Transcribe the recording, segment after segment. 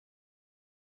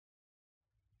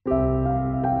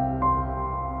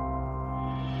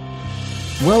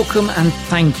Welcome and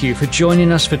thank you for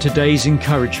joining us for today's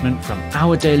encouragement from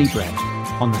Our Daily Bread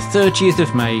on the 30th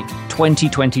of May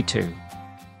 2022.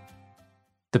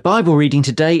 The Bible reading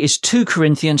today is 2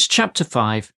 Corinthians chapter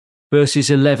 5 verses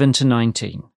 11 to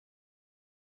 19.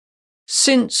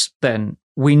 Since, then,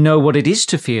 we know what it is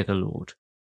to fear the Lord,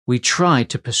 we try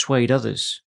to persuade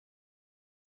others.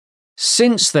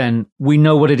 Since, then, we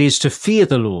know what it is to fear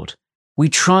the Lord, we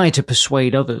try to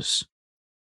persuade others.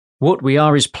 What we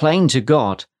are is plain to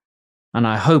God, and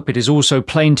I hope it is also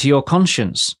plain to your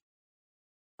conscience.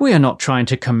 We are not trying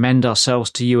to commend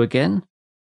ourselves to you again,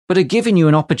 but are giving you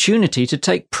an opportunity to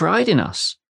take pride in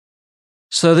us,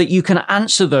 so that you can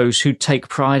answer those who take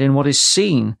pride in what is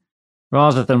seen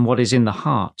rather than what is in the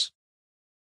heart.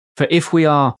 For if we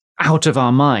are out of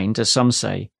our mind, as some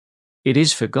say, it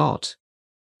is for God.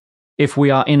 If we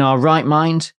are in our right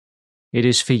mind, it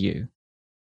is for you.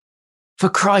 For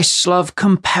Christ's love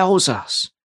compels us,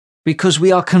 because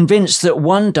we are convinced that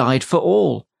one died for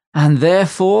all, and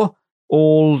therefore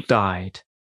all died.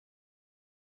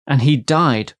 And he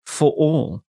died for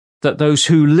all, that those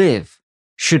who live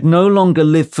should no longer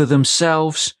live for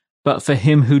themselves, but for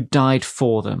him who died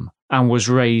for them and was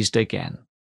raised again.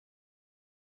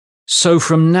 So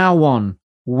from now on,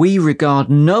 we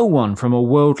regard no one from a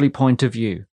worldly point of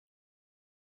view.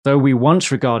 Though we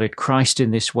once regarded Christ in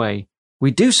this way, we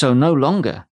do so no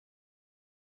longer.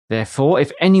 Therefore,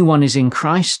 if anyone is in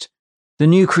Christ, the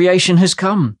new creation has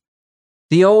come.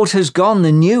 The old has gone,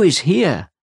 the new is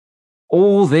here.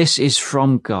 All this is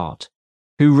from God,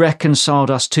 who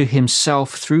reconciled us to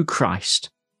himself through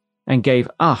Christ and gave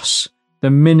us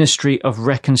the ministry of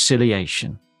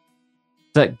reconciliation.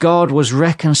 That God was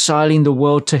reconciling the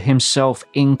world to himself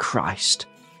in Christ,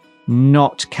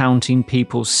 not counting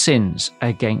people's sins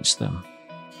against them.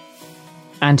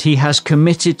 And he has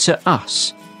committed to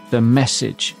us the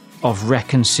message of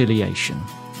reconciliation.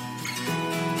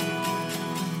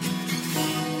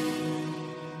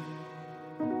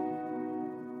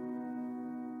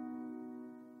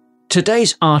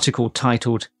 Today's article,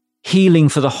 titled Healing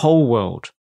for the Whole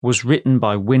World, was written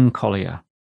by Win Collier.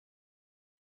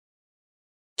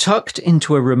 Tucked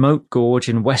into a remote gorge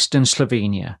in western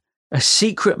Slovenia, a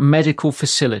secret medical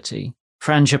facility,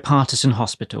 Franja Partisan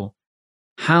Hospital,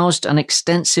 housed an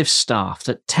extensive staff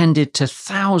that tended to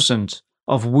thousands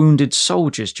of wounded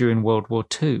soldiers during World War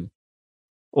II,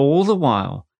 all the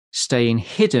while staying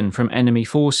hidden from enemy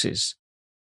forces.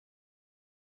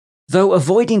 Though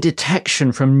avoiding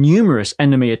detection from numerous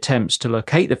enemy attempts to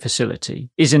locate the facility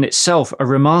is in itself a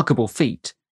remarkable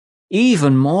feat,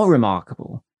 even more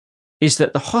remarkable is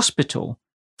that the hospital,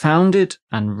 founded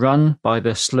and run by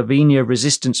the Slovenia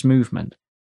resistance movement,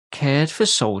 cared for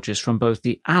soldiers from both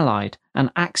the Allied and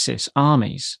Axis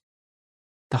armies.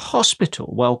 The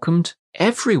hospital welcomed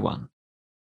everyone.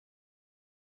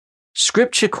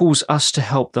 Scripture calls us to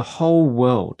help the whole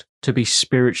world to be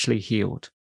spiritually healed.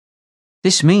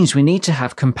 This means we need to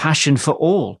have compassion for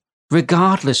all,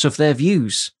 regardless of their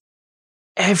views.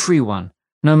 Everyone,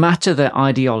 no matter their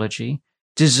ideology,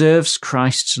 deserves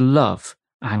Christ's love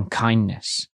and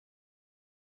kindness.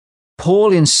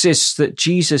 Paul insists that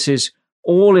Jesus'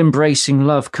 all-embracing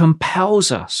love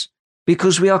compels us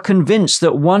because we are convinced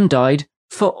that one died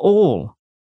for all.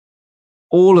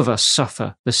 All of us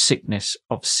suffer the sickness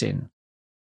of sin.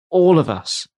 All of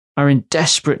us are in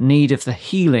desperate need of the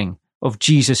healing of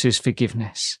Jesus'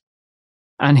 forgiveness.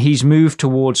 And he's moved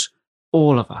towards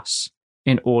all of us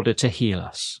in order to heal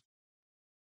us.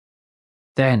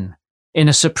 Then, in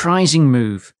a surprising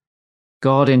move,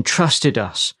 God entrusted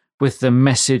us with the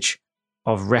message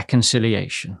of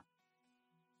reconciliation.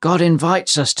 God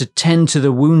invites us to tend to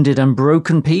the wounded and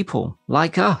broken people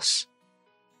like us.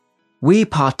 We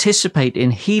participate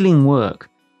in healing work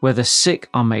where the sick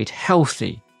are made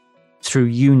healthy through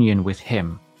union with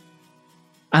him.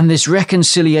 And this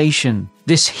reconciliation,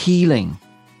 this healing,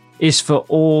 is for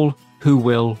all who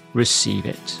will receive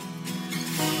it.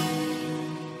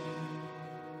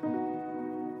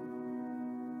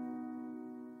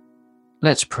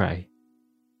 Let's pray.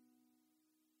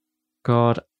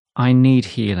 God, I need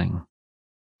healing,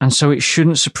 and so it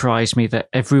shouldn't surprise me that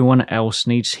everyone else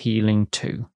needs healing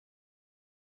too.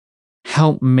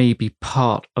 Help me be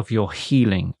part of your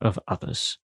healing of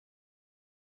others.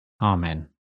 Amen.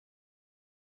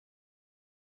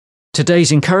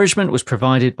 Today's encouragement was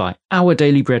provided by Our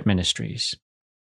Daily Bread Ministries.